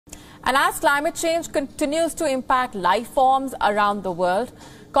And as climate change continues to impact life forms around the world,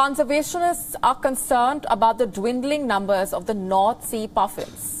 conservationists are concerned about the dwindling numbers of the North Sea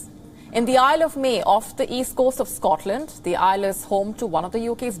Puffins. In the Isle of May, off the east coast of Scotland, the isle is home to one of the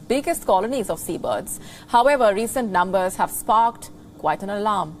UK's biggest colonies of seabirds. However, recent numbers have sparked quite an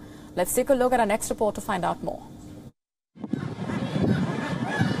alarm. Let's take a look at our next report to find out more.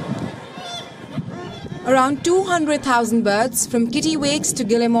 Around 200,000 birds, from kittiwakes to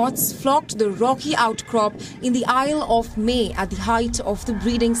guillemots, flocked to the rocky outcrop in the Isle of May at the height of the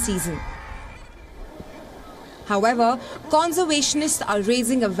breeding season. However, conservationists are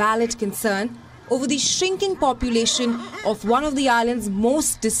raising a valid concern over the shrinking population of one of the island's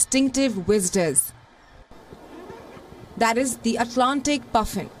most distinctive visitors. That is the Atlantic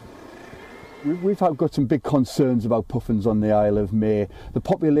puffin. We've got some big concerns about puffins on the Isle of May. The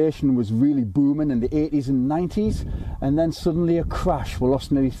population was really booming in the 80s and 90s, and then suddenly a crash. We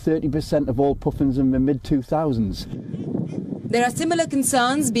lost nearly 30% of all puffins in the mid-2000s. There are similar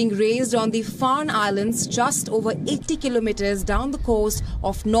concerns being raised on the Farne Islands, just over 80 kilometres down the coast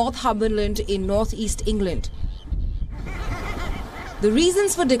of Northumberland in northeast England. The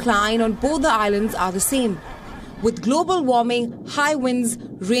reasons for decline on both the islands are the same. With global warming, high winds,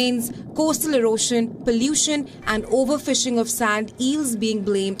 rains, coastal erosion, pollution and overfishing of sand eels being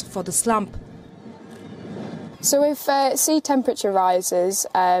blamed for the slump. So if sea temperature rises,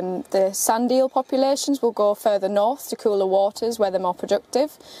 the sand eel populations will go further north to cooler waters where they're more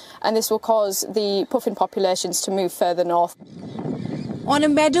productive, and this will cause the puffin populations to move further north. On a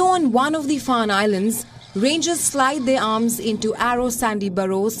meadow on one of the Farne Islands, rangers slide their arms into arrow sandy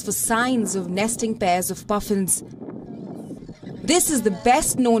burrows for signs of nesting pairs of puffins. This is the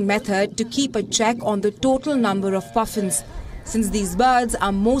best known method to keep a check on the total number of puffins, since these birds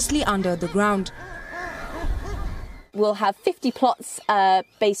are mostly under the ground. We'll have 50 plots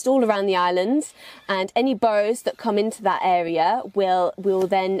based all around the islands, and any burrows that come into that area we'll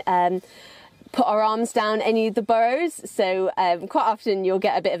then put our arms down any of the burrows. So quite often you'll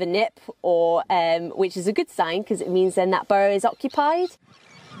get a bit of a nip, or which is a good sign because it means then that burrow is occupied.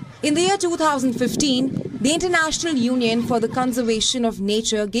 In the year 2015, the International Union for the Conservation of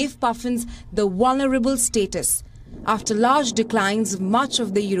Nature gave puffins the vulnerable status after large declines of much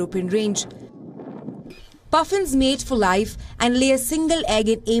of the European range. Puffins mate for life and lay a single egg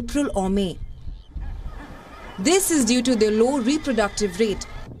in April or May. This is due to their low reproductive rate.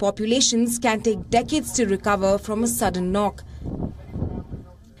 Populations can take decades to recover from a sudden knock.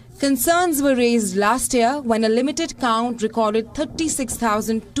 Concerns were raised last year when a limited count recorded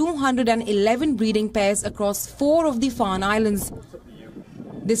 36,211 breeding pairs across 4 of the Farne Islands.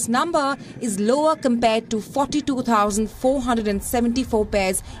 This number is lower compared to 42,474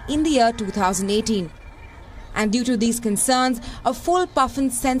 pairs in the year 2018. And due to these concerns, a full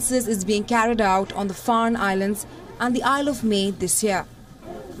puffin census is being carried out on the Farne Islands and the Isle of May this year.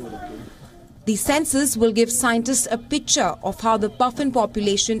 The census will give scientists a picture of how the puffin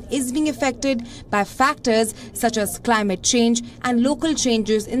population is being affected by factors such as climate change and local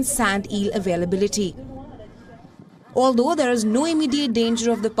changes in sand eel availability. Although there is no immediate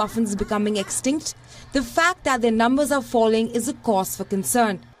danger of the puffins becoming extinct, the fact that their numbers are falling is a cause for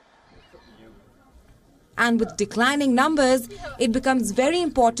concern. And with declining numbers, it becomes very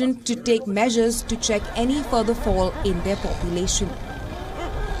important to take measures to check any further fall in their population.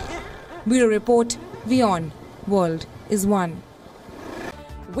 Bureau Report, WION World is One.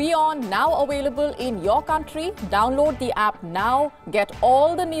 WION now available in your country. Download the app now. Get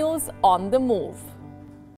all the news on the move.